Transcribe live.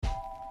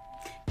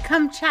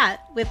Come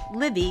chat with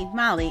Libby,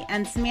 Molly,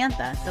 and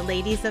Samantha, the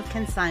ladies of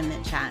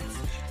Consignment Chats,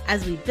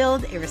 as we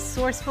build a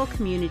resourceful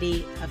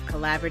community of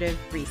collaborative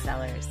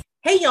resellers.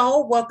 Hey,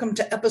 y'all. Welcome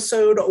to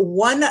episode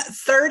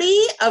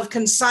 130 of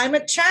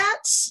Consignment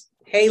Chats.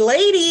 Hey,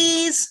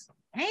 ladies.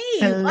 Hey,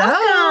 hello.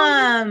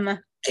 Welcome.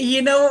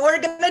 You know what we're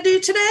going to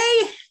do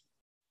today?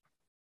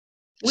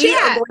 We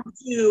are going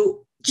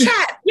to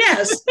chat.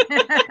 Yes.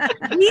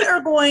 We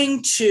are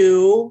going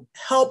to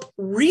help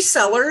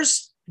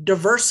resellers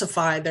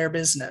diversify their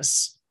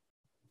business.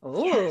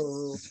 Oh,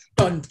 yes.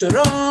 Dun, dun,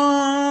 dun.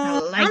 I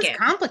like it.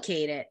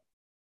 Complicated.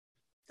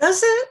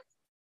 Does it?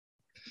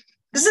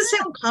 Does it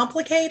sound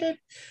complicated?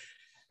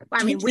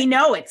 I mean, we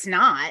know it's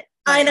not.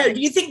 I know. Do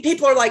you think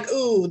people are like,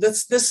 ooh,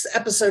 this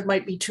episode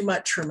might be too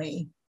much for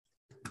me?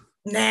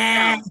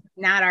 Nah. No,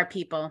 not our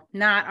people.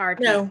 Not our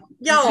people. No,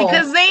 y'all.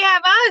 Because they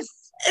have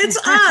us.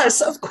 It's us.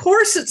 Of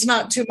course it's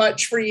not too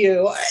much for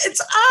you.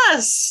 It's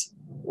us,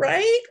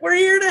 right? We're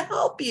here to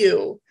help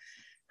you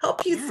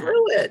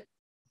through it.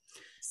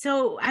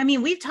 So, I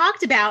mean, we've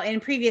talked about in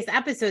previous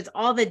episodes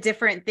all the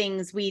different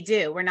things we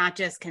do. We're not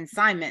just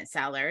consignment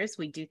sellers.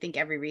 We do think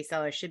every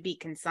reseller should be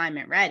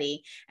consignment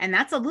ready. And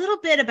that's a little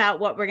bit about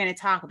what we're going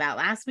to talk about.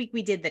 Last week,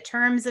 we did the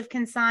terms of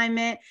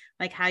consignment,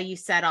 like how you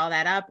set all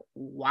that up,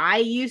 why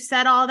you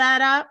set all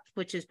that up,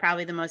 which is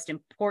probably the most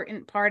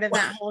important part of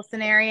that whole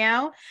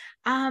scenario.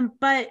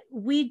 But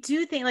we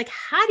do think, like,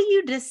 how do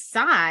you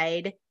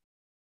decide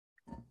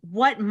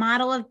what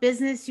model of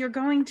business you're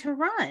going to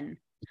run?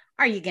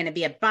 Are you going to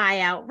be a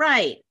buyout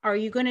right? Are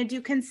you going to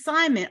do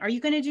consignment? Are you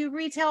going to do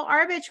retail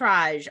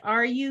arbitrage?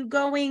 Are you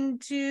going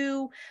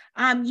to,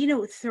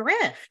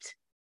 thrift?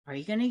 Are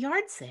you going to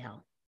yard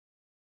sale?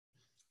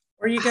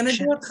 Are you going to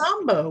do a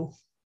combo?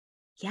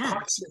 Yeah.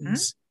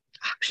 Auctions,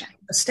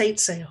 estate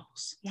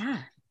sales.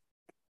 Yeah.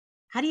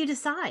 How do you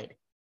decide?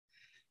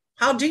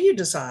 How do you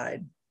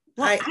decide?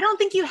 Well, I don't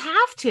think you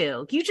have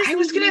to. You just I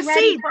was going to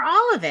say for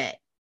all of it.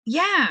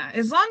 Yeah,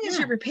 as long as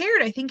you're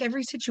prepared, I think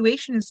every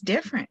situation is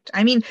different.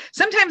 I mean,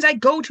 sometimes I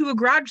go to a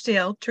garage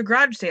sale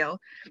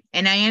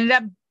and I ended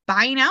up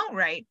buying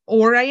outright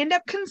or I end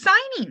up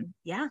consigning.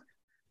 Yeah.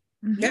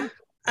 Mm-hmm. Yeah.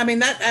 I mean,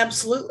 that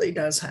absolutely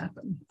does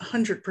happen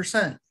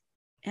 100%.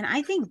 And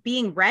I think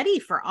being ready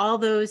for all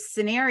those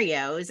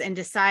scenarios and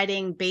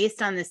deciding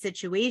based on the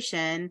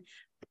situation,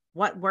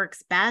 what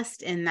works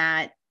best in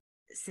that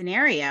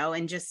scenario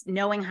and just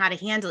knowing how to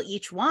handle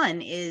each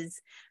one is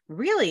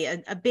really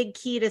a big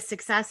key to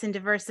success and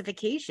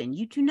diversification.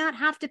 You do not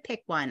have to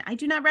pick one. I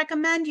do not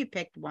recommend you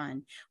pick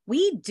one.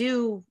 Each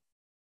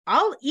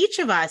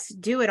of us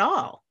do it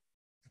all.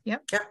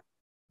 Yep. Yeah.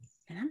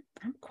 And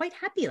I'm quite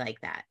happy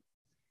like that.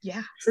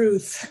 Yeah.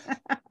 Truth.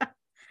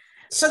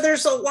 So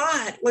there's a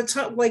lot. Let's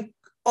talk, like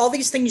all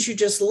these things you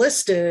just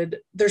listed,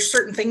 there's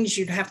certain things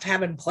you'd have to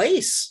have in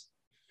place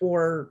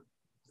for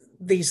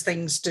these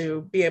things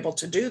to be able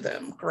to do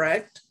them,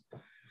 correct?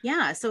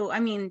 Yeah. So,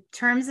 I mean,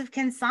 terms of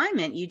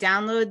consignment, you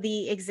download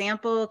the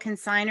example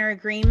consignor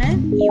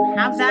agreement. You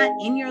have that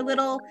in your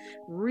little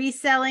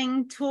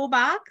reselling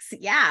toolbox.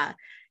 Yeah.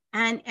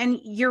 And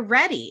you're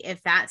ready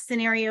if that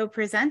scenario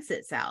presents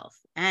itself.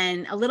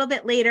 And a little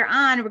bit later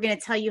on, we're going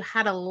to tell you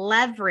how to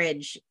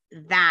leverage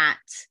that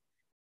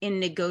in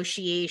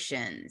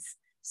negotiations.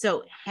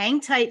 So hang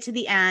tight to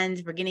the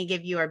end. We're going to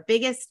give you our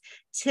biggest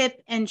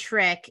tip and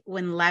trick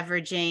when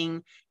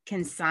leveraging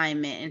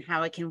consignment and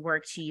how it can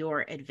work to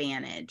your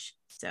advantage.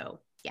 So,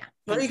 yeah.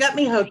 Well, you got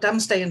me hooked. I'm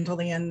staying until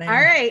the end now. All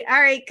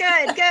right.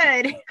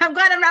 Good. I'm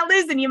glad I'm not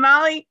losing you,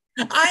 Molly.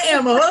 I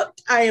am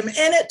hooked. I am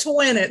in it to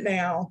win it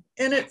now.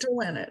 In it to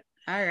win it.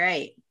 All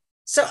right.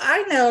 So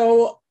I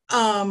know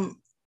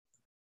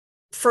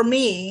for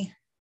me,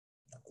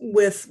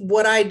 with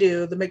what I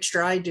do, the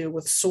mixture I do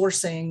with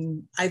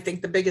sourcing, I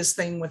think the biggest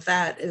thing with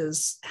that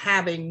is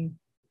having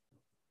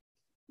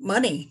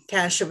money,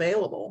 cash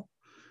available,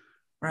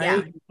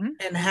 right? Yeah.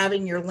 And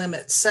having your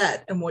limit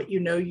set and what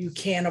you know you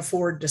can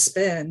afford to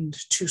spend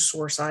to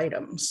source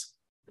items.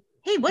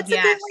 Hey, what's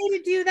a good way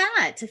to do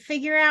that? To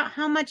figure out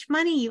how much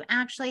money you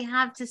actually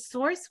have to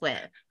source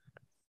with?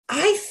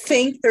 I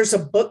think there's a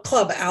book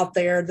club out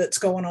there that's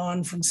going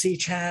on from C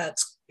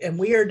Chats, and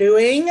we are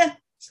doing,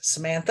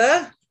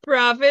 Samantha,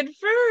 Profit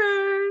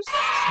first.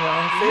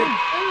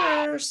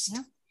 Yeah.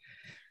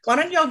 Why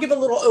don't y'all give a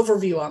little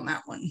overview on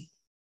that one?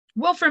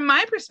 Well, from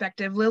my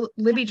perspective,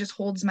 Libby just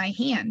holds my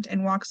hand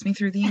and walks me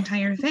through the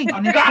entire thing.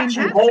 And it's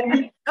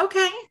fantastic.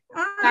 Okay.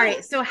 All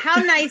right. So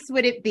how nice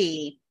would it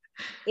be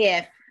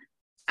if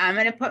I'm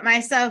going to put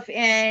myself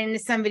in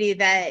somebody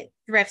that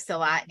thrifts a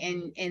lot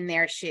in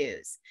their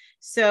shoes?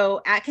 So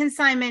at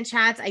Consignment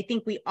Chats, I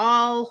think we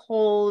all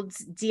hold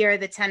dear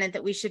the tenet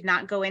that we should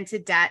not go into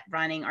debt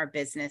running our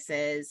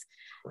businesses,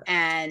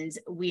 and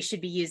we should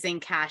be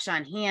using cash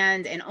on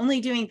hand and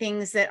only doing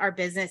things that our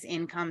business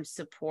income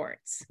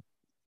supports.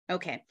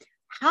 Okay.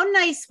 How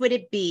nice would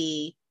it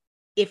be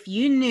if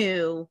you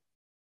knew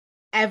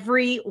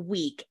every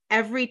week,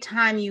 every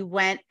time you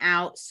went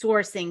out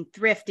sourcing,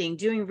 thrifting,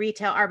 doing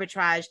retail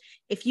arbitrage,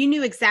 if you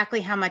knew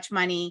exactly how much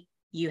money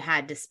you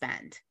had to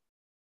spend?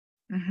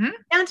 Mm-hmm.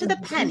 Down to the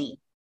penny.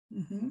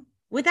 Mm-hmm.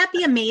 Would that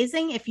be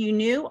amazing if you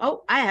knew,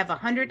 oh, I have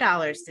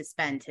 $100 to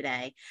spend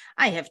today.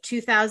 I have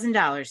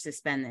 $2,000 to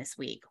spend this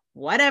week.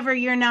 Whatever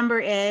your number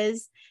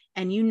is,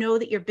 and you know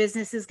that your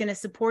business is going to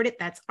support it,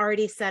 that's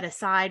already set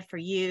aside for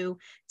you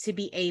to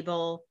be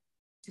able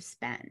to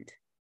spend.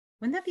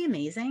 Wouldn't that be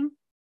amazing?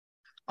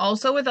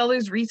 Also, with all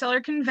those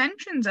reseller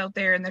conventions out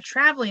there and the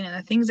traveling and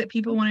the things that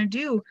people want to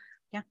do,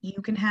 yeah,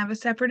 you can have a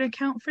separate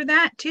account for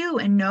that too,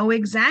 and know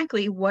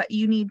exactly what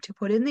you need to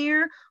put in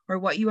there or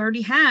what you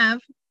already have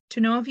to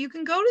know if you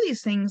can go to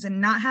these things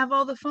and not have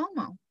all the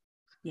FOMO.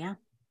 Yeah.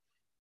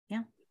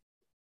 Yeah.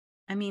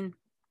 I mean,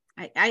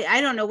 I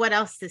don't know what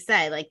else to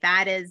say. Like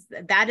that is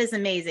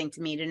amazing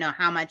to me to know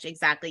how much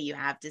exactly you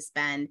have to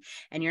spend,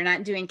 and you're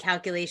not doing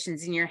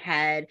calculations in your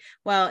head.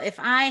 Well, if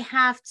I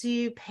have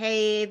to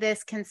pay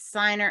this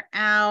consignor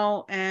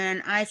out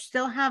and I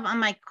still have on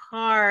my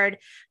card,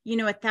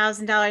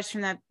 $1,000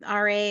 from the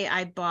RA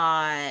I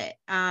bought.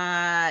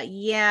 I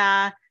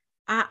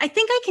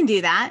think I can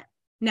do that.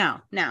 No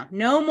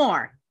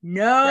more.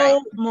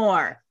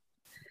 More.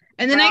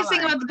 And the nice thing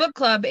about the book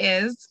club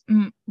is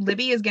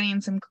Libby is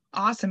getting some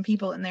awesome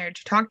people in there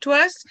to talk to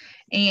us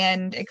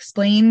and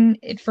explain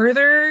it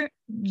further.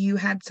 You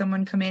had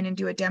someone come in and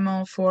do a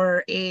demo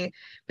for a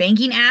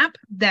banking app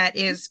that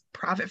is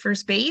profit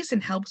first base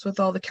and helps with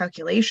all the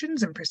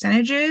calculations and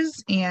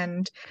percentages.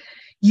 And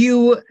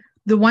the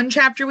one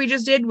chapter we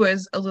just did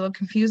was a little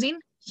confusing.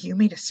 You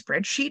made a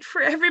spreadsheet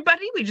for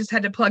everybody. We just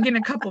had to plug in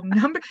a couple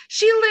numbers.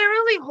 She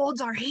literally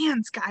holds our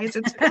hands, guys.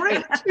 It's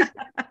great.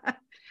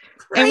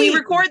 And we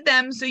record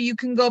them so you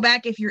can go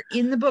back. If you're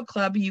in the book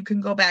club, you can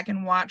go back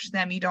and watch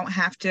them. You don't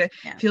have to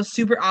feel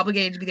super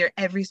obligated to be there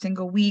every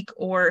single week,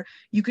 or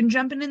you can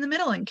jump in the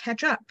middle and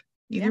catch up.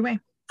 Either way.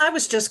 I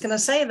was just going to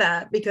say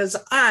that because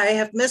I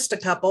have missed a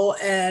couple,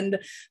 and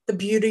the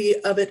beauty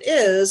of it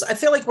is I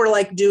feel like we're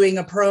like doing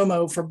a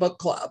promo for book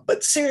club,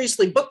 but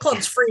seriously, book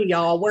club's free,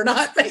 y'all. We're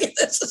not making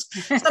this is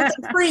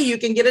something free. You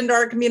can get into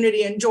our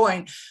community and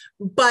join,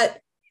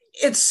 but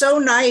it's so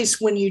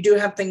nice when you do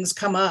have things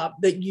come up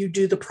that you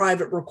do the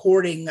private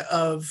recording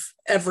of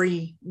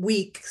every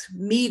week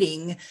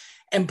meeting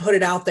and put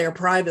it out there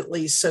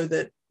privately so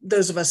that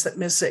those of us that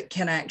miss it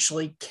can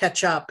actually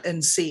catch up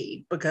and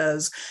see,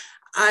 because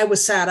I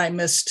was sad I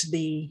missed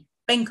the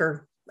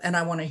banker and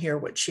I want to hear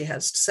what she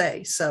has to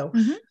say. So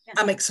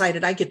I'm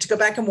excited. I get to go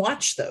back and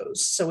watch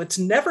those. So it's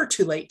never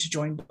too late to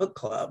join book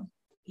club.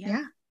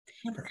 Yeah.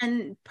 Never.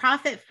 And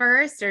profit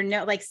first, or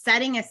no, like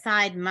setting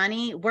aside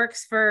money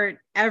works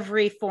for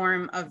every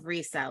form of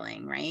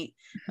reselling, right?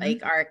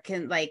 Like I'm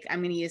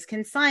going to use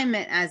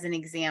consignment as an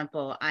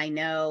example. I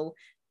know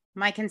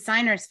my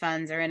consignors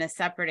funds are in a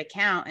separate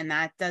account, and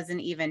that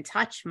doesn't even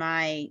touch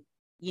my,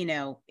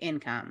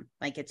 income.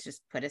 Like it's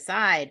just put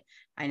aside.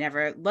 I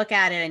never look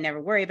at it. I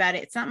never worry about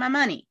it. It's not my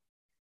money.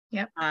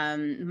 Yep.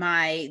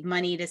 My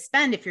money to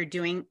spend, if you're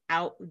doing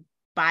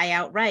buy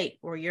outright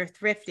or you're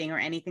thrifting or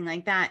anything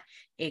like that,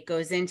 it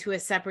goes into a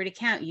separate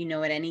account.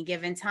 At any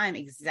given time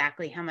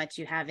exactly how much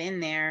you have in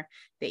there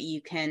that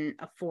you can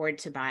afford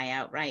to buy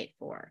outright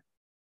for.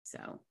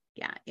 So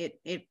yeah,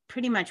 it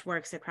pretty much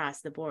works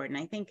across the board. And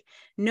I think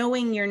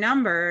knowing your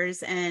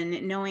numbers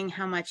and knowing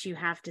how much you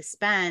have to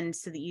spend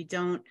so that you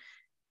don't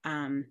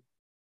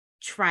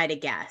try to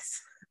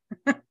guess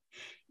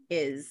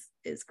is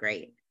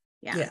great.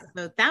 Yeah.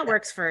 So that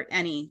works for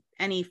any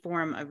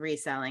form of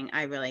reselling,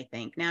 I really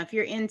think. Now, if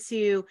you're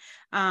into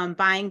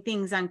buying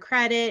things on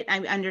credit, I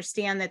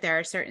understand that there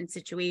are certain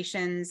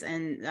situations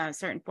and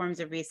certain forms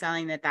of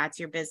reselling that's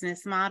your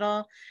business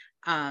model.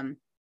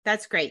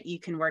 That's great. You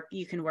can work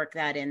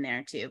that in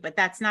there too, but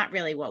that's not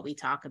really what we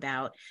talk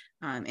about.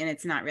 And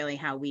it's not really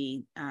how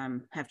we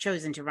have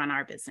chosen to run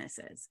our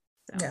businesses.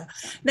 So, yeah.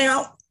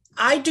 Now,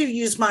 I do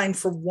use mine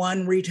for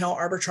one retail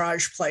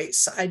arbitrage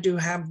place. I do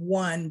have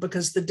one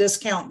because the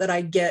discount that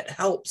I get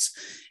helps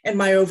in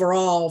my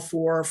overall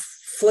for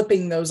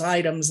flipping those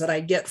items that I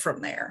get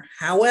from there.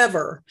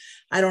 However,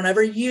 I don't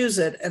ever use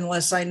it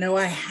unless I know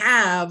I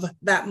have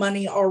that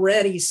money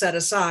already set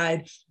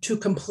aside to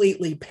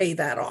completely pay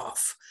that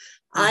off.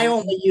 I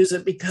only use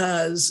it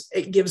because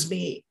it gives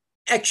me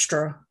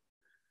extra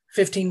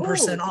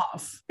 15%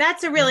 off.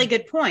 That's a really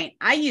good point.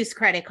 I use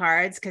credit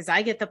cards because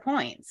I get the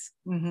points,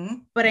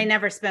 but I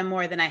never spend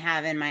more than I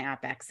have in my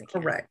OpEx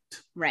account.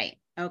 Correct. Right.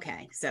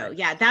 Okay. So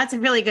yeah, that's a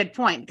really good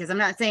point, because I'm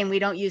not saying we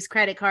don't use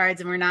credit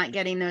cards and we're not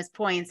getting those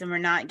points and we're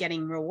not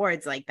getting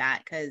rewards like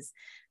that. Because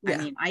I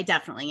mean, I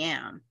definitely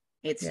am.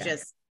 It's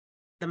just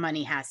the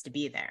money has to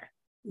be there.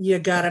 You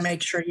got to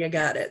make sure you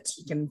got it.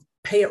 So you can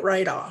pay it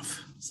right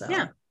off. So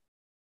yeah.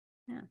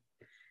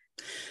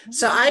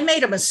 So I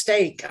made a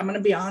mistake. I'm going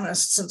to be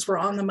honest, since we're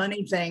on the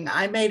money thing,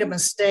 I made a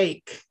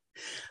mistake.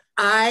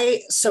 My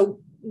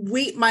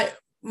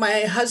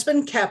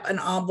husband kept an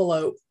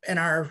envelope in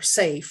our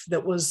safe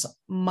that was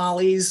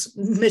Molly's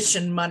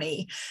mission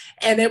money.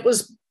 And it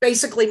was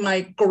basically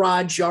my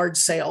garage yard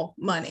sale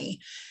money.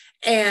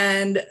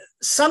 And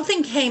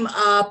something came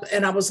up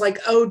and I was like,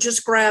 oh,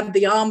 just grab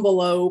the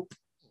envelope.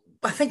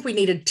 I think we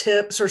needed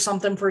tips or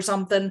something for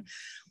something.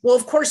 Well,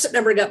 of course, it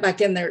never got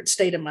back in there. It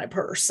stayed in my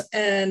purse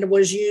and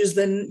was used.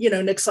 Then,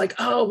 Nick's like,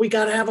 oh, we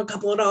got to have a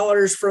couple of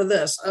dollars for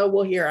this. Oh,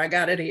 well, here, I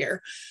got it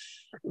here.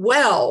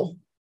 Well,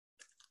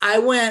 I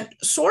went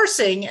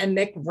sourcing and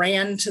Nick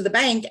ran to the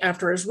bank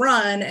after his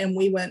run and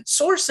we went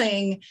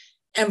sourcing.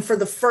 And for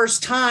the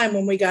first time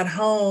when we got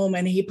home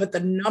and he put the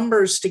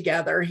numbers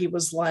together, he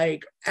was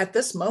like, at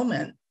this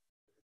moment,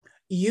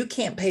 you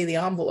can't pay the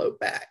envelope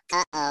back.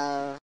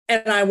 Uh-oh.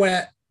 And I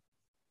went,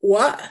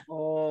 what?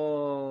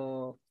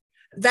 Oh.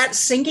 That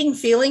sinking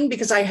feeling,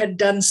 because I had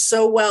done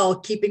so well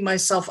keeping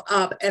myself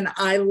up and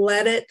I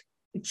let it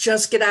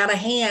just get out of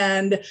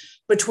hand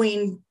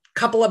between a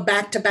couple of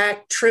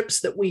back-to-back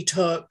trips that we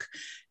took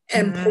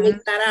and pulling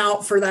that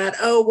out for that.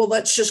 Oh, well,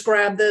 let's just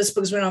grab this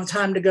because we don't have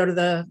time to go to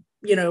the,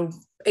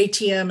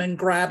 ATM and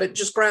grab it.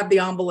 Just grab the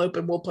envelope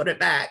and we'll put it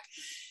back.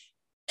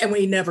 And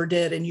we never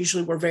did. And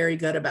usually we're very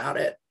good about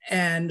it.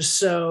 And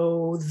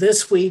so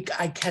this week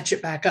I catch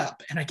it back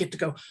up and I get to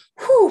go,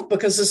 whew,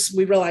 because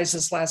we realized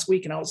this last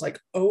week and I was like,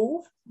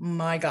 oh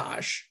my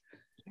gosh.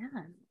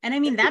 Yeah. And I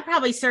mean, that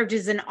probably served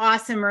as an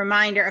awesome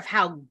reminder of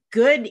how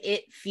good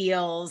it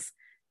feels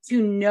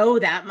to know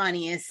that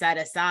money is set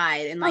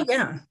aside and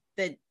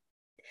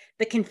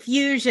the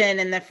confusion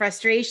and the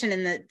frustration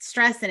and the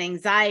stress and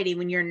anxiety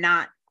when you're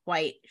not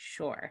quite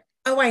sure.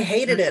 Oh, I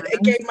hated it.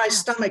 It gave my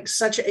stomach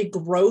such a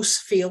gross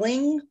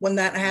feeling when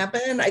that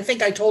happened. I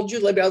think I told you,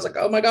 Libby, I was like,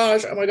 oh my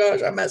gosh,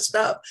 I messed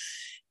up.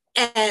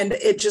 And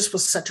it just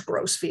was such a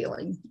gross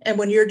feeling. And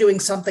when you're doing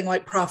something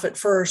like Profit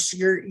First,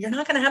 you're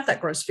not going to have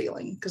that gross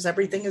feeling because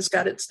everything has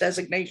got its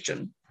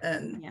designation.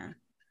 And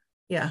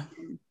yeah.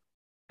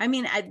 I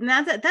mean,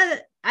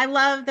 I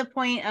love the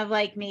point of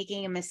like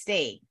making a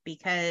mistake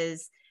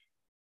because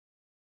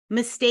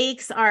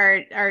mistakes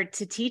are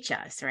to teach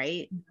us,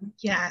 right?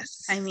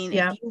 Yes. I mean,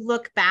 if you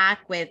look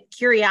back with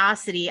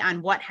curiosity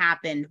on what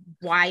happened,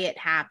 why it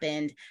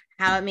happened,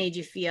 how it made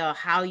you feel,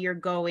 how you're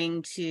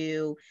going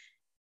to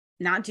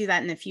not do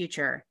that in the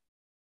future,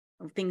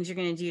 things you're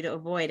going to do to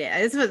avoid it.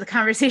 This was a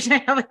conversation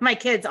I have with my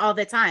kids all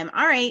the time.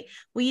 All right,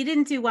 well, you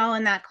didn't do well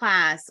in that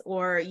class,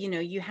 or,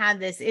 you had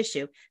this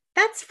issue.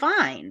 That's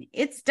fine.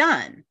 It's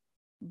done.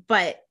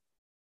 But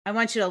I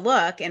want you to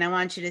look and I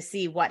want you to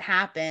see what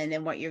happened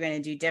and what you're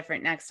going to do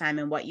different next time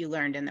and what you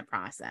learned in the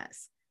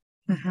process.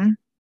 Mm-hmm.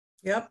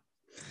 Yep.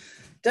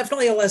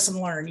 Definitely a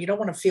lesson learned. You don't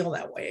want to feel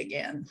that way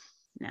again.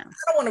 No. I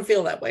don't want to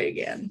feel that way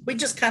again. We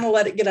just kind of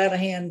let it get out of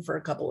hand for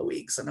a couple of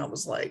weeks. And I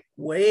was like,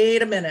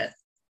 wait a minute.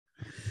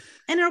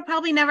 And it'll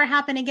probably never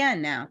happen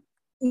again now.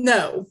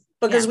 No,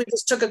 because we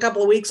just took a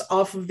couple of weeks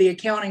off of the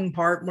accounting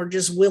part. And we're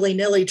just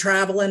willy-nilly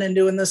traveling and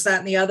doing this, that,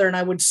 and the other. And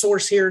I would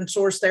source here and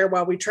source there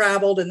while we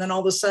traveled. And then all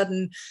of a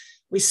sudden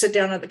we sit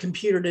down at the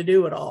computer to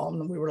do it all.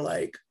 And we were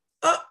like,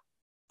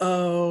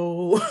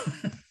 oh.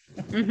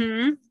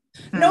 Mm-hmm.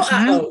 No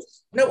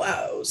uh-ohs. No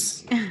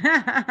uh-ohs.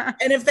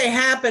 And if they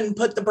happen,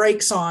 put the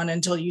brakes on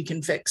until you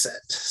can fix it.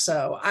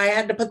 So I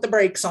had to put the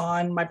brakes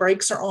on. My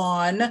brakes are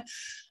on.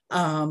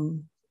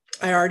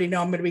 I already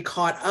know I'm going to be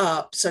caught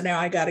up. So now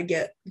I got to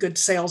get good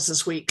sales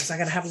this week because I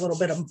got to have a little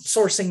bit of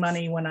sourcing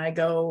money when I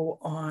go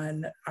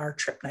on our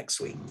trip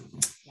next week.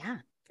 Yeah.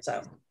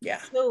 So,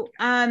 yeah. So,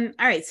 all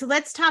right. So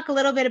let's talk a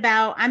little bit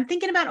about, I'm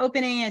thinking about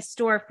opening a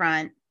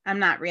storefront. I'm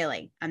not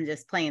really, I'm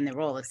just playing the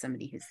role of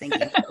somebody who's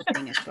thinking of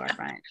opening a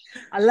storefront.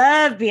 I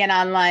love being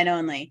online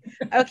only.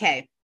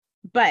 Okay.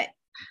 But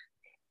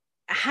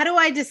how do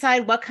I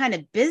decide what kind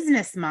of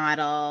business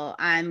model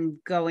I'm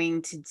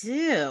going to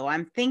do?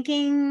 I'm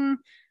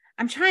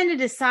trying to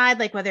decide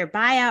like whether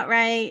buy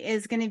outright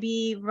is going to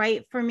be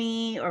right for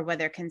me or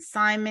whether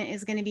consignment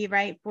is going to be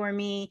right for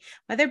me,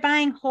 whether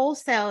buying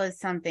wholesale is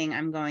something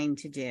I'm going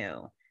to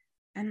do.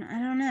 And I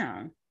don't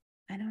know.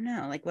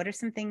 Like, what are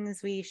some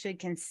things we should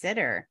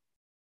consider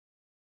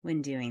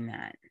when doing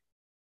that?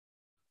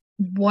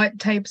 What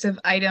types of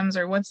items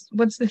or what's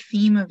the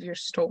theme of your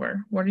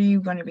store? What are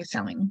you going to be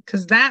selling?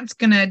 Because that's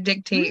going to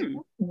dictate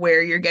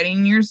where you're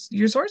getting your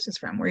sources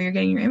from, where you're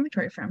getting your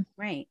inventory from.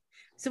 Right.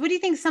 So what do you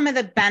think some of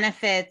the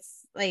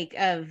benefits like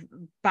of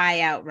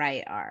buy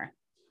outright are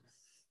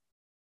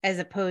as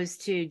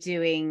opposed to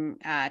doing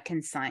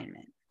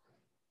consignment?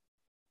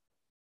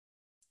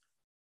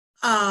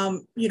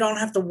 You don't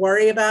have to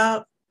worry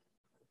about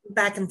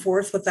back and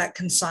forth with that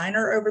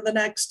consignor over the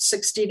next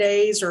 60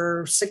 days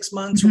or 6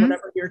 months or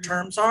whatever your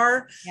terms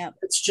are. Yep.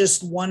 It's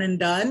just one and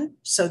done.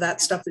 So that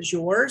stuff is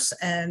yours.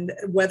 And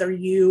whether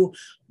you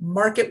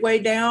mark it way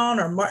down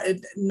or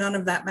none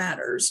of that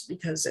matters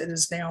because it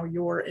is now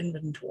your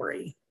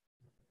inventory.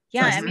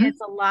 Yeah. I mean,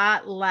 it's a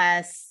lot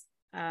less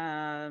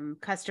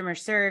customer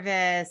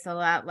service, a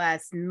lot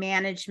less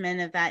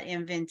management of that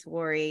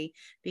inventory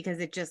because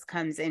it just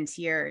comes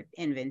into your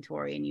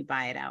inventory and you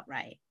buy it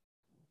outright.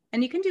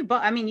 And you can do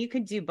both. I mean, you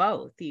could do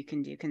both. You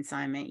can do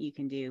consignment, you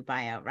can do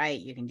buy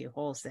outright, you can do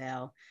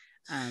wholesale.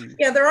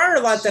 There are a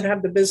lot that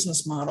have the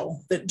business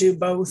model that do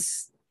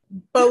both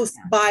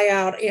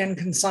buyout and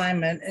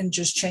consignment and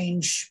just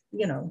change,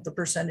 the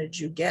percentage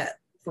you get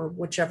for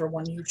whichever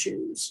one you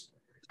choose.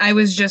 I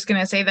was just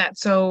going to say that.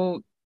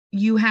 So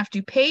you have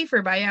to pay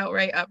for buy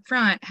outright up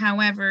front.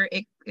 However,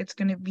 it's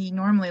going to be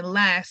normally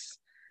less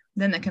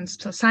than the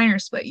consignor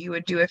split you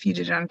would do if you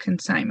did it on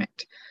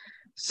consignment.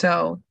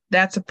 So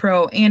that's a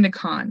pro and a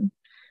con.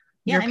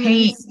 Yeah,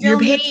 You're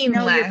paying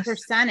know less. your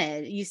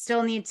percentage. You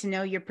still need to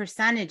know your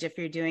percentage if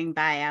you're doing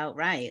buy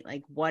outright.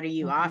 Like, what are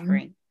you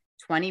offering?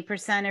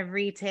 20% of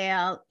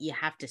retail. You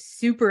have to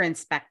super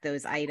inspect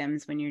those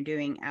items when you're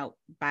doing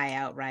buy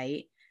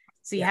outright.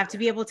 So you have to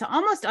be able to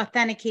almost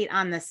authenticate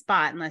on the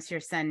spot, unless you're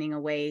sending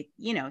away,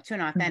 to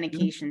an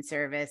authentication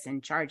service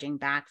and charging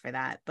back for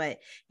that. But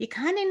you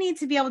kind of need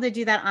to be able to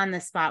do that on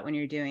the spot when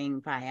you're doing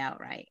buy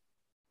outright.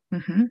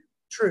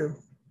 True.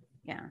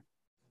 Yeah.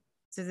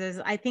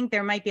 So I think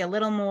there might be a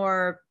little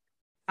more,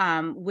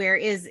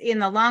 whereas in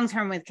the long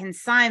term with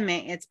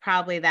consignment, it's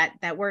probably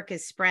that work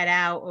is spread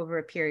out over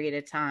a period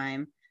of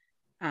time,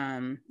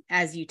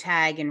 as you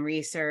tag and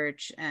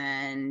research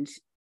and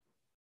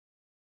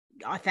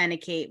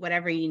authenticate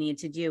whatever you need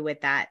to do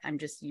with that. I'm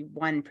just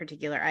one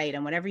particular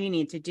item, whatever you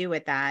need to do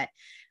with that.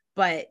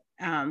 But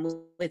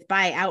with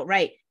buy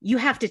outright, you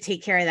have to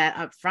take care of that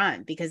up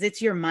front because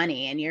it's your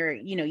money, and you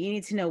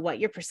need to know what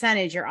your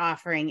percentage you're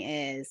offering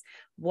is,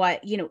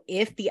 what,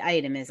 if the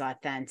item is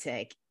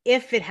authentic,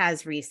 if it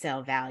has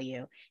resale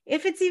value,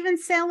 if it's even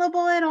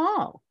saleable at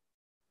all.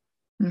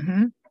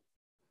 And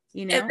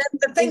then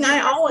the thing I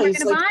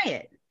always buy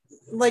it.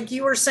 Like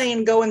you were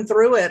saying, going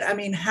through it, I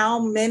mean, how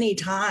many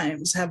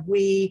times have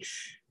we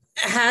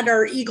had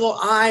our eagle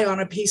eye on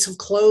a piece of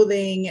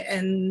clothing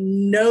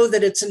and know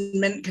that it's in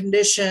mint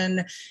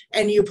condition,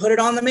 and you put it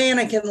on the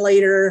mannequin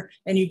later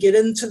and you get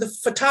into the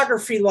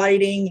photography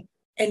lighting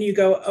and you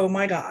go, oh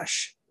my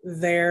gosh,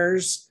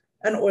 there's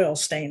an oil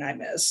stain I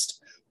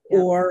missed,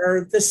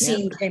 or the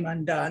seam came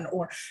undone,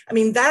 or, I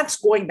mean, that's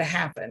going to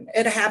happen.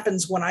 It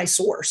happens when I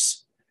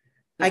source.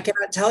 I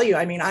cannot tell you.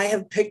 I mean, I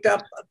have picked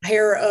up a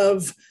pair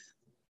of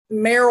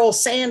Merrill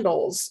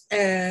sandals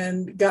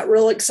and got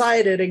real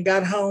excited and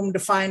got home to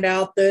find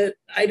out that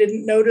I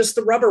didn't notice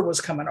the rubber was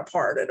coming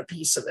apart at a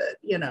piece of it.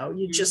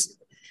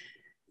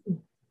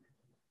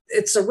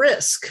 It's a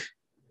risk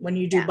when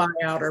you do buy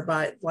out or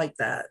buy like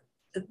that.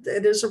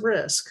 It is a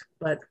risk,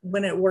 but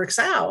when it works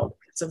out,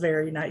 it's a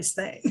very nice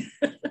thing.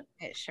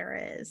 It sure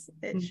is.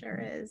 It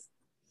sure is.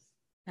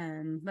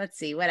 Let's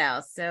see what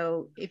else.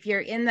 So if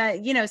you're in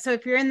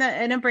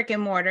a brick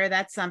and mortar,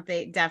 that's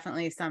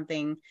definitely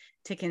something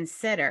to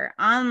consider.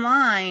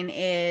 Online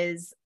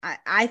is,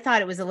 I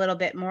thought it was a little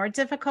bit more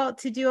difficult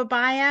to do a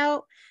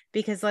buyout,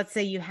 because let's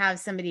say you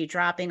have somebody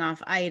dropping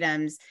off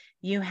items,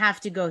 you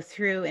have to go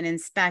through and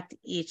inspect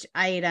each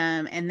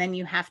item, and then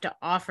you have to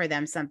offer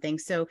them something.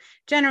 So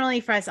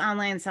generally for us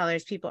online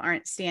sellers, people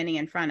aren't standing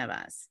in front of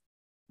us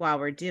while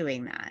we're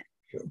doing that.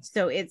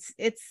 So it's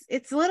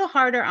a little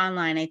harder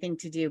online, I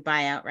think, to do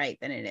buy outright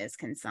than it is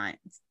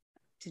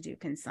to do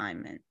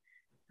consignment.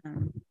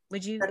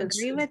 Would you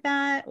agree with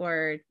that?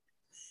 Or,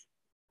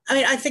 I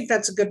mean, I think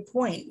that's a good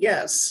point.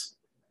 Yes,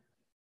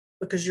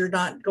 because you're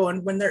not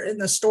going, when they're in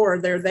the store,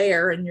 they're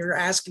there, and you're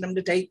asking them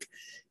to take,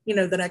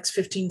 the next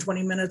 15,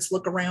 20 minutes,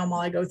 look around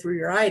while I go through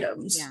your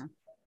items. Yeah.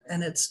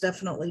 And it's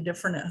definitely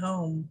different at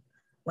home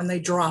when they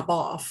drop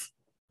off.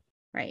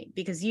 Right.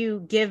 Because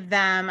you give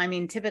them,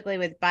 typically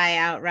with buy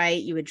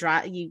outright, you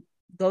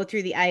go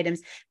through the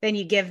items, then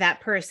you give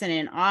that person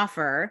an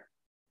offer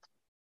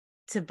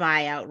to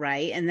buy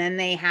outright, and then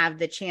they have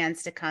the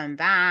chance to come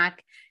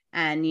back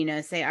and,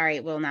 say, all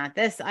right, well, not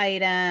this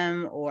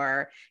item,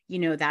 or,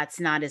 that's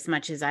not as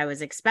much as I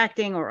was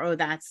expecting, or, oh,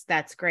 that's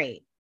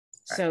great.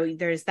 Right. So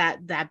there's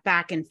that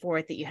back and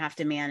forth that you have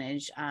to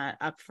manage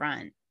up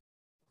front.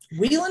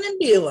 Wheeling and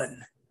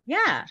dealing.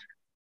 Yeah.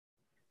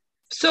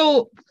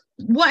 So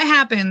what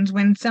happens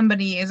when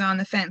somebody is on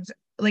the fence,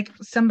 like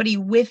somebody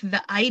with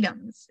the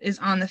items is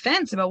on the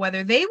fence about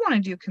whether they want to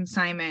do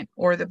consignment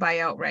or the buy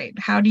outright?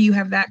 How do you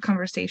have that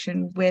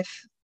conversation with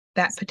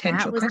that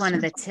potential customer? One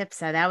of the tips.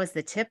 That was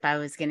the tip I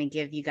was going to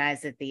give you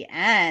guys at the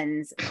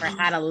end for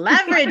how to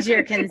leverage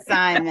your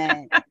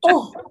consignment.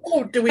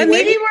 Do we wait?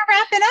 Maybe we're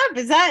wrapping up.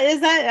 Is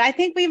that, I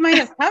think we might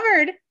have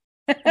covered.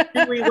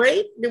 Do we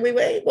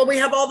wait? Well, we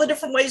have all the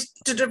different ways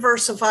to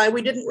diversify.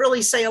 We didn't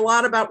really say a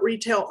lot about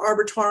retail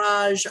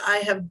arbitrage. I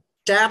have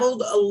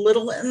dabbled a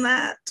little in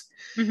that.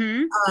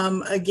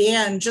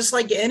 Again, just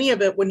like any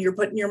of it, when you're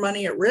putting your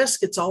money at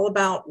risk, it's all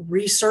about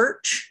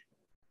research,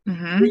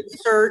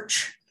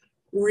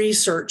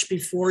 research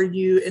before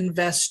you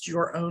invest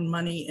your own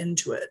money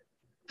into it.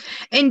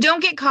 And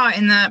don't get caught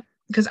in that,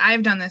 because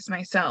I've done this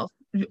myself.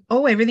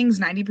 Oh, everything's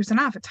 90%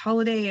 off. It's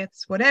holiday.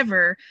 It's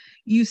whatever.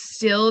 You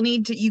still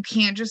need to, you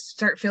can't just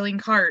start filling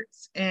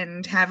carts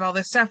and have all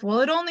this stuff.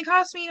 Well, it only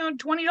cost me,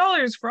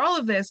 $20 for all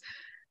of this.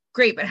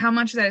 Great. But how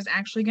much of that is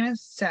actually going to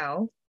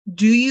sell?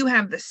 Do you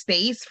have the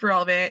space for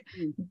all of it?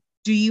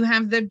 Do you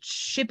have the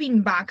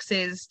shipping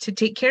boxes to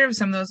take care of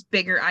some of those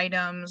bigger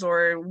items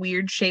or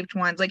weird shaped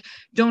ones? Like,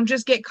 don't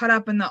just get caught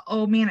up in the,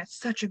 oh man, it's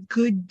such a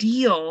good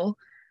deal.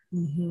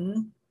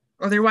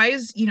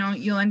 Otherwise,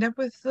 you'll end up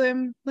with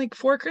like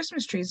 4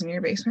 Christmas trees in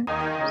your basement.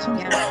 So.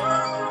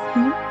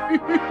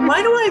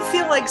 Why do I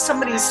feel like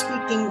somebody's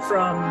speaking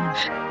from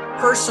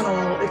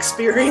personal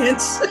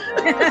experience?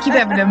 I keep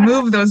having to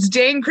move those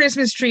dang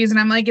Christmas trees, and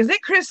I'm like, is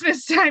it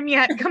Christmas time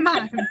yet? Come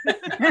on.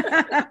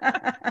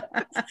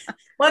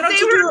 Why don't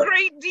you do a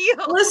great deal?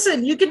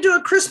 Listen, you can do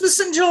a Christmas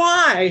in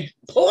July.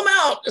 Pull them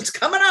out. It's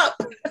coming up.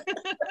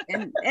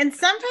 and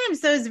sometimes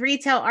those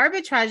retail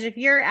arbitrage, if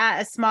you're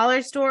at a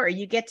smaller store or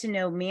you get to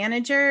know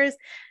managers,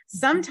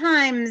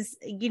 sometimes,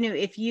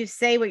 if you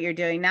say what you're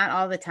doing, not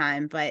all the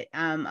time, but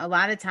a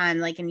lot of time,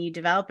 like, and you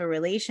develop a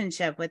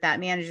relationship with that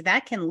manager,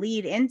 that can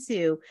lead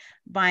into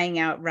buying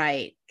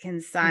outright,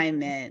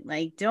 consignment.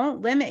 Like,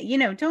 don't limit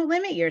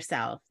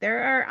yourself.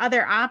 There are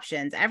other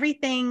options.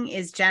 Everything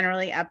is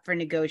generally up for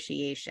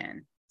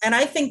negotiation. And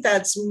I think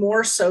that's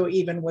more so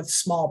even with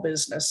small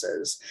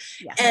businesses.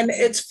 Yeah. And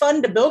it's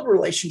fun to build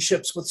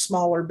relationships with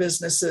smaller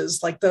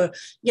businesses, like the,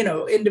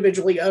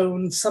 individually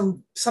owned,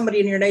 somebody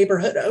in your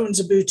neighborhood owns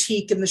a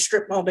boutique in the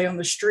strip mall down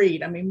the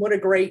street. I mean, what a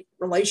great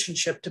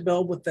relationship to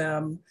build with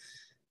them,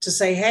 to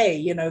say,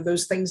 hey,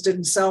 those things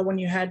didn't sell when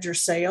you had your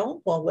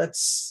sale. Well,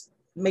 let's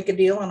make a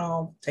deal and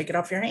I'll take it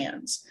off your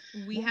hands.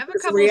 We have a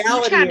couple of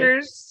sea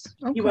chatters.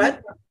 You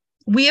what?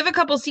 We have a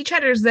couple sea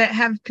chatters that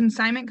have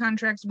consignment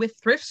contracts with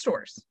thrift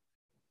stores.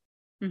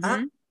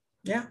 Mm-hmm.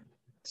 Yeah.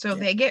 So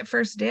they get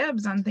first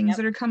dibs on things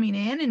that are coming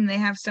in, and they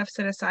have stuff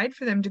set aside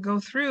for them to go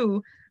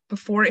through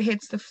before it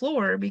hits the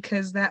floor,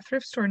 because that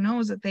thrift store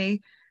knows that they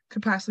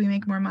could possibly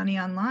make more money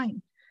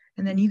online.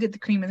 And then you get the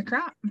cream of the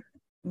crop.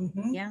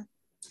 Mm-hmm. Yeah.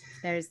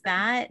 There's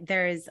that.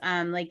 There's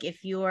like,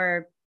 if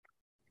you're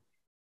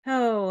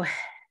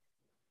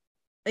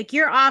like,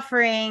 you're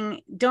offering,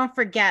 don't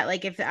forget,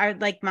 like, if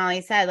like Molly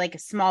said, like a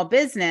small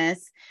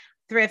business,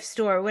 thrift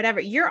store,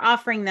 whatever, you're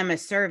offering them a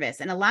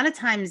service. And a lot of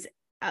times,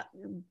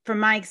 from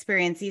my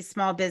experience, these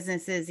small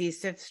businesses, these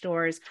thrift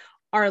stores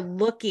are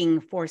looking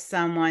for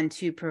someone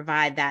to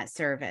provide that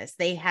service.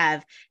 They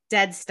have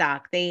dead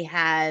stock. They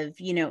have,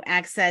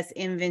 excess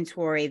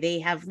inventory. They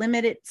have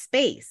limited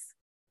space.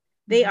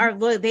 They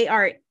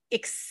are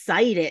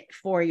excited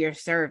for your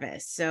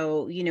service.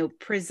 So,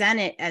 present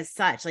it as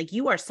such, like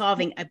you are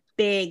solving a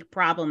big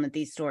problem that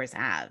these stores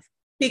have.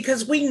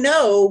 Because we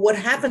know what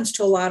happens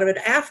to a lot of it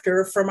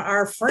after from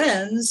our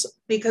friends,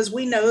 because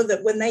we know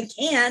that when they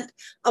can't,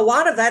 a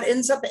lot of that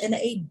ends up in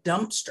a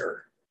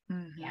dumpster.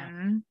 Mm-hmm.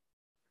 Yeah.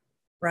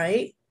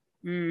 Right?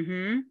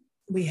 Mm-hmm.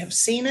 We have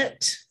seen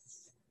it.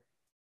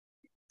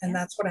 And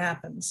that's what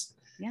happens.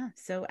 Yeah.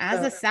 So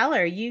as a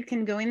seller, you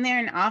can go in there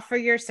and offer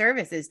your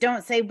services.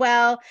 Don't say,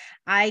 well,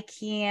 I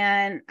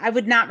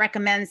would not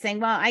recommend saying,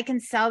 well, I can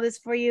sell this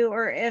for you,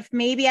 or if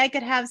maybe I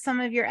could have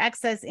some of your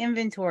excess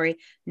inventory.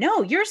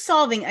 No, you're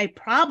solving a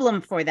problem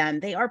for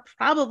them. They are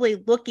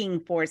probably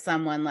looking for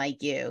someone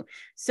like you.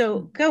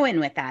 So go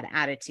in with that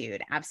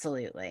attitude.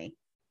 Absolutely.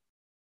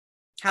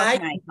 How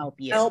can I help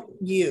you? Help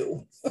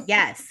you.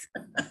 Yes.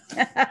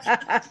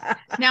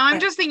 Now I'm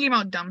just thinking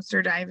about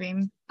dumpster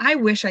diving. I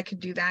wish I could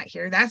do that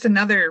here. That's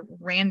another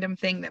random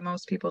thing that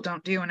most people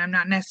don't do. And I'm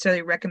not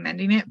necessarily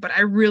recommending it, but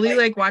I really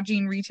like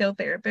watching retail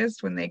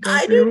therapists when they go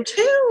through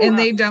and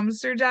they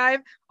dumpster dive.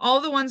 All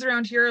the ones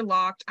around here are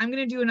locked. I'm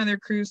going to do another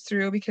cruise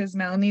through because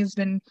Melanie's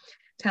been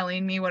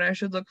telling me what I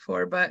should look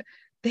for, but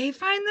they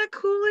find the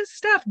coolest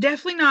stuff.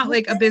 Definitely not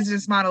like a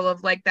business model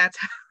of like, that's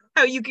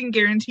how you can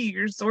guarantee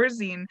your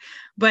sourcing,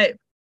 but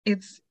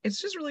it's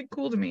just really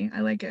cool to me.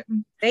 I like it.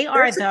 They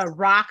are the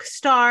rock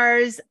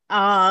stars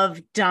of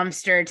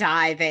dumpster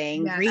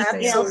diving. Yes,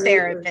 retail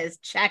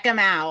therapists, check them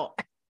out.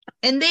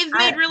 And they've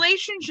made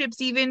relationships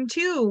even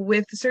too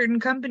with certain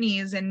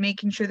companies and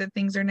making sure that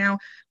things are now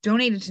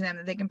donated to them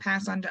that they can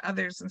pass on to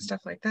others and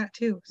stuff like that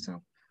too.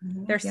 So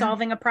they're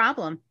solving a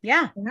problem.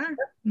 Yeah.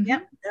 Mm-hmm.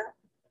 Yep.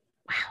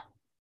 Wow.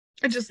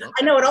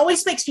 I know it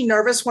always makes me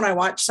nervous when I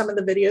watch some of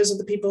the videos of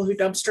the people who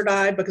dumpster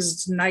dive, because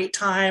it's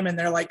nighttime and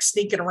they're like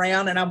sneaking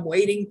around and I'm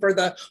waiting for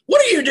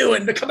what are you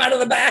doing to come out of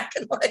the back?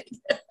 And like,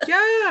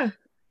 yeah.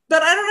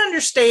 But I don't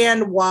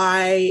understand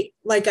why,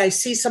 like I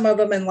see some of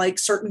them in like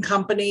certain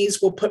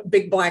companies will put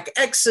big black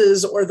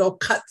X's or they'll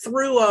cut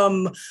through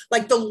them.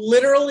 Like they'll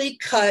literally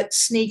cut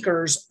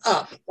sneakers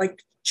up,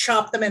 like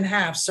chop them in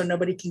half so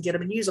nobody can get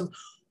them and use them.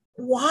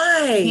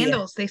 Why?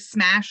 Candles. They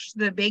smash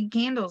the big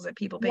candles that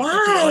people pay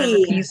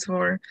 $50 a piece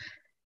for.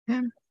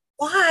 Yeah.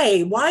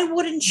 Why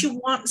wouldn't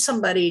you want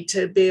somebody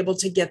to be able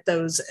to get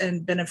those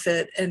and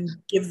benefit and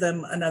give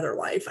them another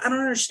life? I don't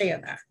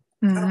understand that.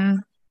 Mm-hmm.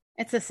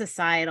 It's a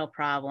societal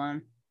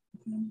problem.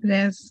 It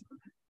is.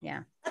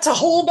 Yeah. That's a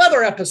whole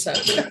other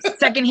episode.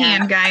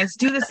 Secondhand, guys.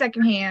 Do the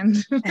secondhand.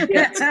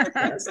 Yes.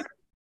 All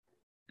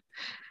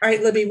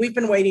right, Libby, we've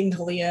been waiting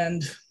till the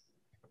end.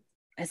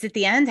 Is it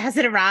the end? Has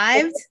it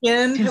arrived?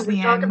 Have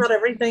we talked about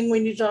everything we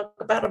need to talk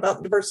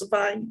about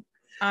diversifying?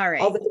 All right.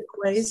 All the different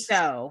ways.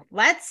 So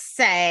let's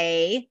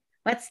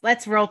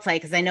role play,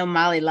 because I know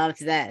Molly loves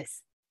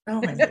this.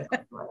 Oh my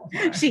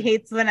God. She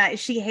hates when I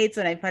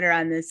put her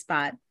on this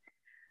spot.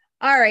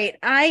 All right.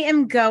 I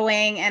am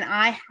going, and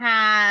I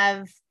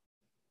have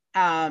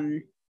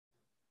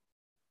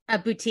a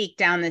boutique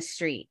down the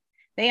street.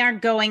 They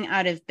aren't going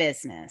out of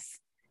business.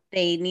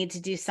 They need to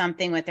do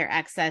something with their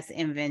excess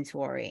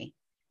inventory.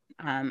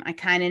 I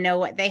kind of know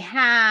what they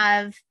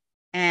have,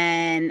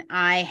 and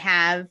I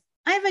have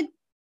a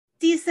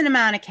decent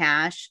amount of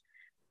cash,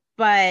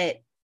 and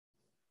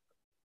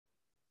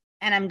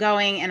I'm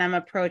going and I'm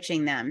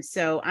approaching them.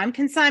 So I'm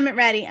consignment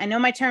ready. I know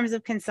my terms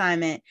of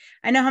consignment.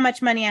 I know how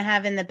much money I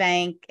have in the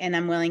bank and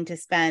I'm willing to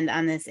spend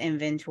on this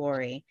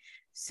inventory.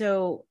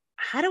 So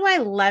how do I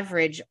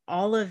leverage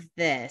all of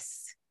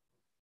this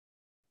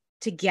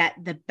to get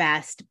the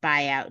best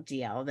buyout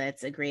deal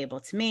that's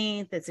agreeable to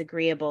me, that's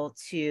agreeable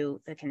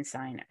to the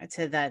consignor,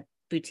 to the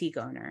boutique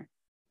owner?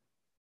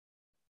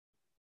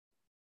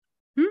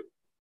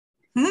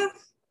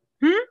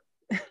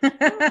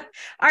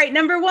 All right,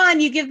 number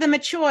one, you give them a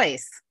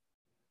choice.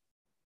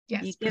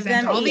 Yes, you give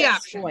them all the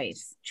options.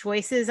 Choice.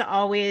 Choices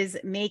always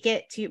make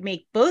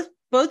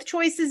both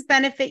choices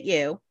benefit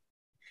you.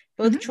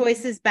 Both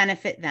choices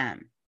benefit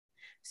them.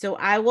 So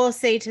I will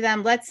say to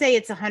them, let's say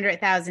it's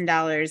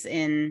 $100,000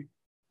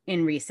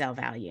 in resale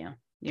value.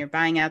 You're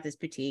buying out this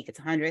boutique. It's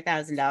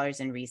 $100,000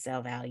 in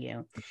resale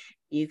value.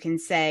 You can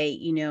say,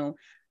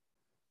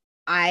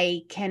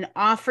 I can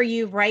offer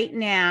you right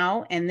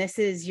now, and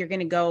you're going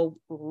to go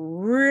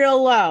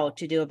real low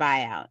to do a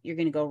buyout. You're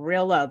going to go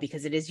real low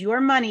because it is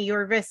your money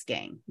you're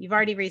risking. You've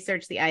already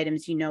researched the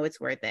items. It's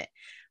worth it,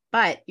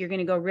 but you're going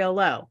to go real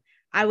low.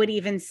 I would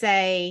even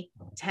say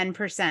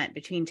 10%,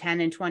 between 10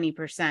 and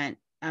 20%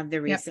 of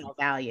the resale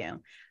value.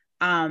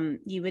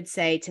 You would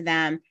say to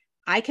them,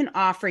 I can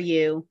offer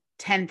you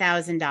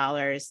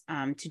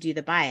 $10,000 to do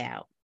the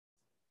buyout.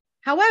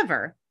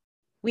 However,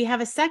 we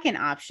have a second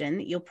option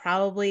that you'll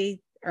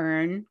probably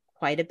earn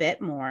quite a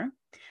bit more.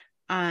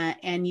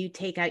 And you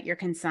take out your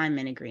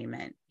consignment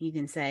agreement. You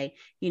can say,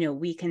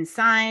 we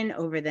consign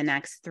over the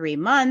next 3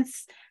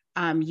 months.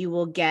 You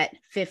will get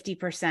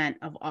 50%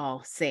 of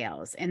all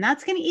sales. And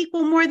that's going to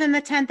equal more than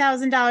the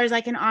 $10,000 I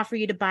can offer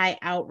you to buy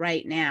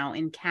outright now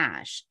in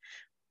cash.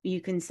 You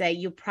can say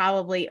you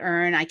probably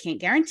earn, I can't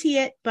guarantee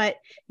it, but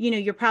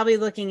you're probably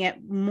looking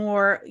at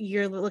more,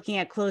 you're looking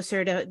at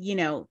closer to,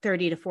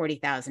 $30,000 to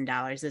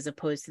 $40,000 as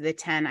opposed to the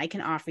 10 I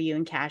can offer you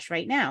in cash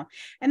right now.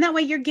 And that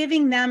way you're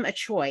giving them a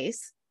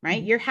choice, right?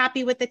 Mm-hmm. You're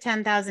happy with the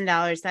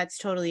 $10,000. That's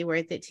totally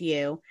worth it to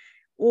you.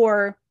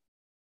 Or,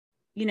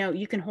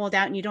 you can hold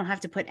out and you don't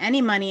have to put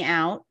any money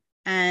out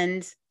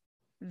and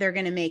they're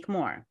going to make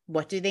more.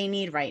 What do they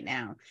need right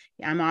now?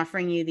 I'm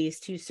offering you these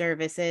two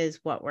services.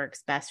 What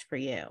works best for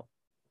you?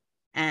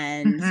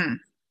 And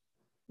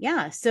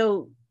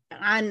so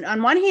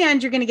on one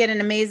hand, you're going to get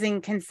an amazing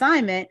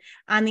consignment.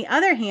 On the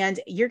other hand,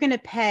 you're going to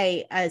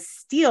pay a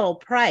steal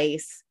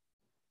price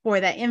for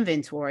that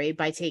inventory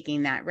by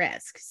taking that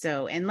risk.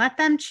 So, and let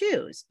them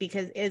choose,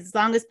 because as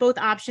long as both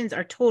options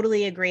are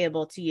totally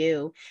agreeable to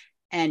you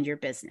and your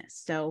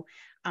business. So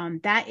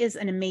that is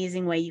an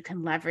amazing way you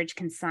can leverage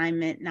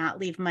consignment, not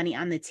leave money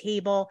on the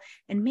table,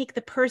 and make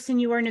the person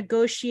you are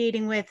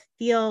negotiating with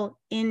feel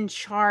in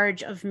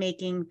charge of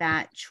making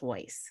that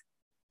choice.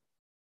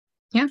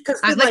 Yeah.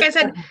 Like I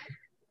said,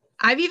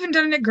 I've even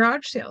done it at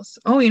garage sales.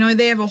 Oh,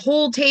 they have a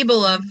whole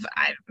table of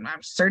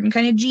certain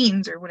kind of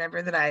jeans or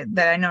whatever that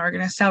I know are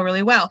going to sell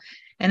really well.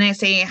 And I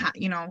say,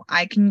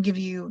 I can give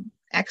you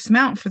X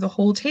amount for the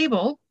whole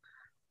table,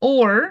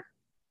 or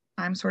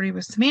I'm sorted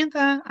with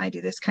Samantha. I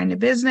do this kind of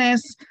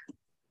business.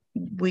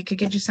 We could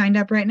get you signed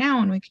up right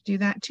now and we could do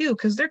that too.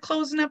 Cause they're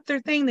closing up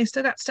their thing. They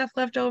still got stuff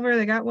left over.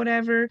 They got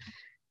whatever.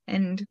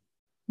 And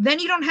then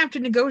you don't have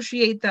to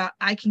negotiate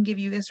I can give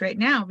you this right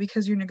now,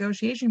 because your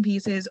negotiation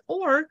piece is,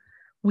 or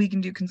we can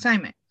do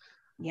consignment.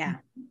 Yeah.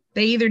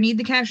 They either need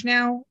the cash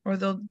now or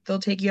they'll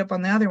take you up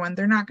on the other one.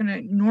 They're not going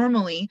to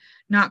normally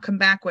not come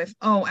back with,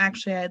 oh,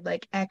 actually I'd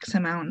like X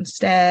amount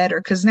instead, or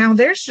because now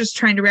they're just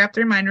trying to wrap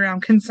their mind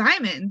around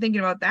consignment and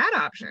thinking about that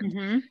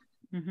option.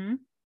 Mm-hmm. Mm-hmm.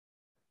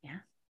 Yeah.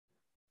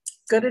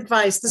 Good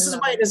advice. This is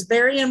why it is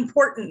very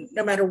important,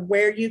 no matter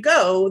where you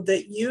go,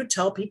 that you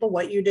tell people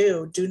what you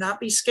do. Do not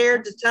be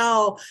scared to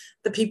tell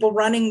the people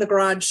running the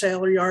garage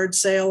sale or yard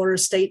sale or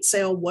estate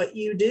sale what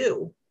you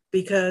do,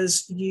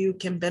 because you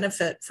can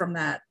benefit from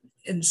that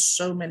in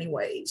so many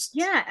ways.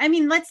 Yeah. I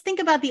mean, let's think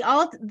about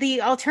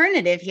the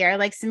alternative here.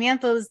 Like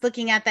Samantha was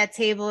looking at that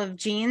table of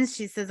jeans.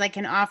 She says, I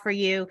can offer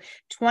you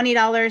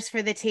 $20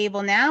 for the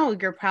table now.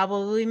 You'll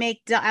probably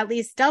make at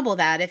least double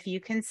that if you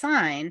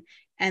consign.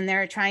 And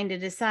they're trying to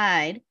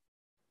decide.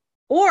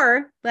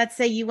 Or let's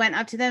say you went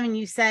up to them and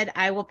you said,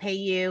 I will pay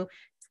you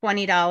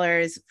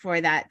 $20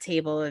 for that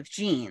table of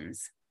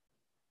jeans.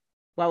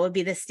 What would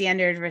be the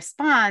standard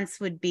response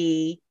would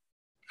be,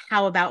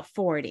 how about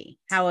 40?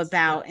 How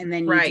about, and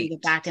then you do the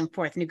back and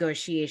forth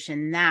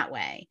negotiation that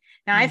way.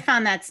 Now, I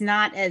found that's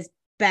not as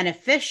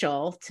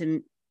beneficial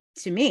to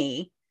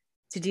me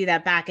to do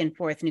that back and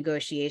forth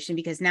negotiation,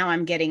 because now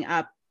I'm getting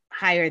up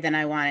higher than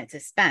I want it to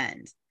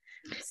spend.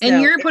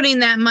 And you're putting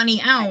that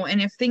money out.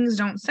 And if things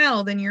don't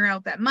sell, then you're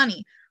out that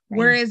money. Right.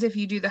 Whereas if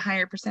you do the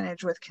higher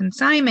percentage with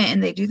consignment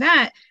and they do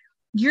that,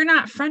 you're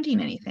not fronting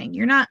anything.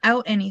 You're not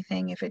out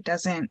anything if it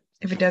doesn't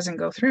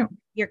go through.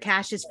 Your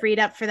cash is freed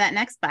up for that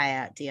next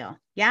buyout deal.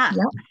 Yeah.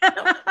 Yep.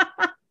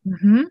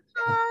 Mm-hmm.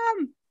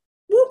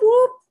 Whoop,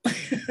 whoop.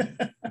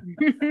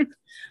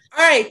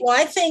 All right. Well,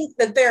 I think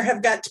that there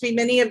have got to be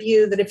many of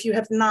you that if you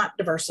have not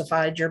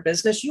diversified your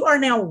business, you are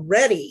now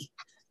ready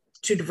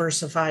to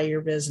diversify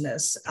your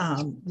business.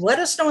 Let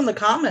us know in the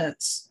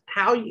comments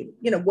how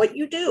what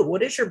you do.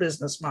 What is your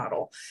business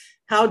model?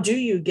 How do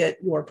you get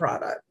your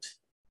product?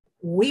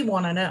 We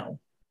want to know,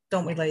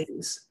 don't we,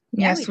 ladies?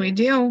 Yes, we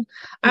do.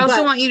 I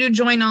also want you to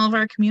join all of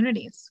our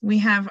communities. We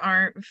have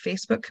our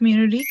Facebook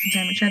community,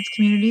 Consignment Chats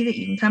community, that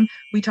you can come.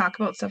 We talk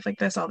about stuff like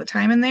this all the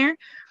time in there.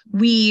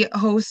 We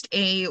host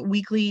a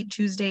weekly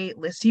Tuesday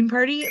listing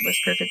party at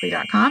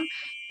listperfectly.com.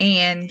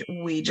 And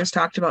we just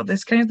talked about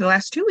this the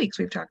last 2 weeks.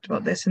 We've talked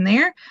about this in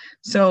there.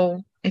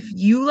 So if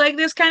you like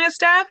this kind of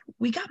stuff,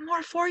 we got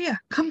more for you.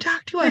 Come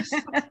talk to us.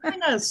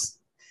 Join us.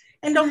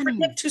 And don't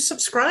forget to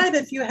subscribe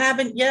if you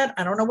haven't yet.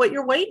 I don't know what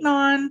you're waiting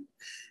on.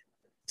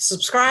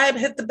 Subscribe,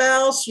 hit the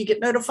bell so you get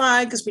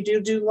notified, because we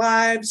do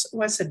lives.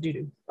 Oh, I said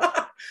do.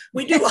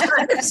 We do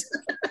lives.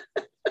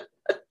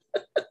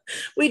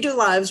 We do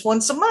lives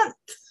once a month.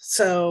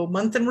 So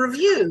month in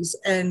reviews,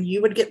 and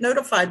you would get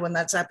notified when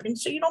that's happening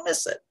so you don't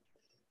miss it.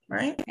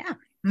 Right? Yeah.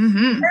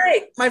 Mm-hmm. All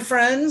right, my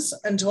friends,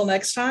 until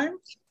next time.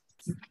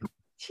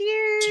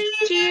 Cheers.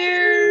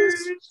 Cheers.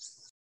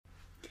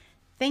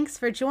 Thanks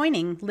for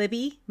joining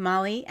Libby,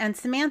 Molly, and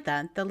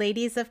Samantha, the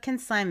ladies of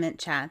Consignment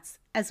Chats,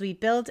 as we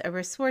build a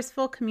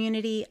resourceful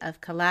community of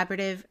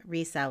collaborative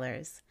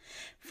resellers.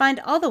 Find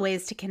all the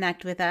ways to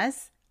connect with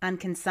us on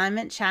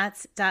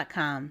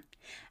consignmentchats.com.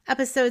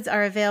 Episodes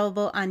are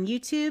available on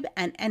YouTube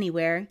and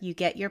anywhere you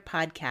get your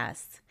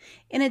podcasts.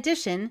 In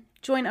addition,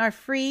 join our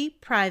free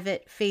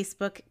private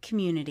Facebook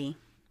community.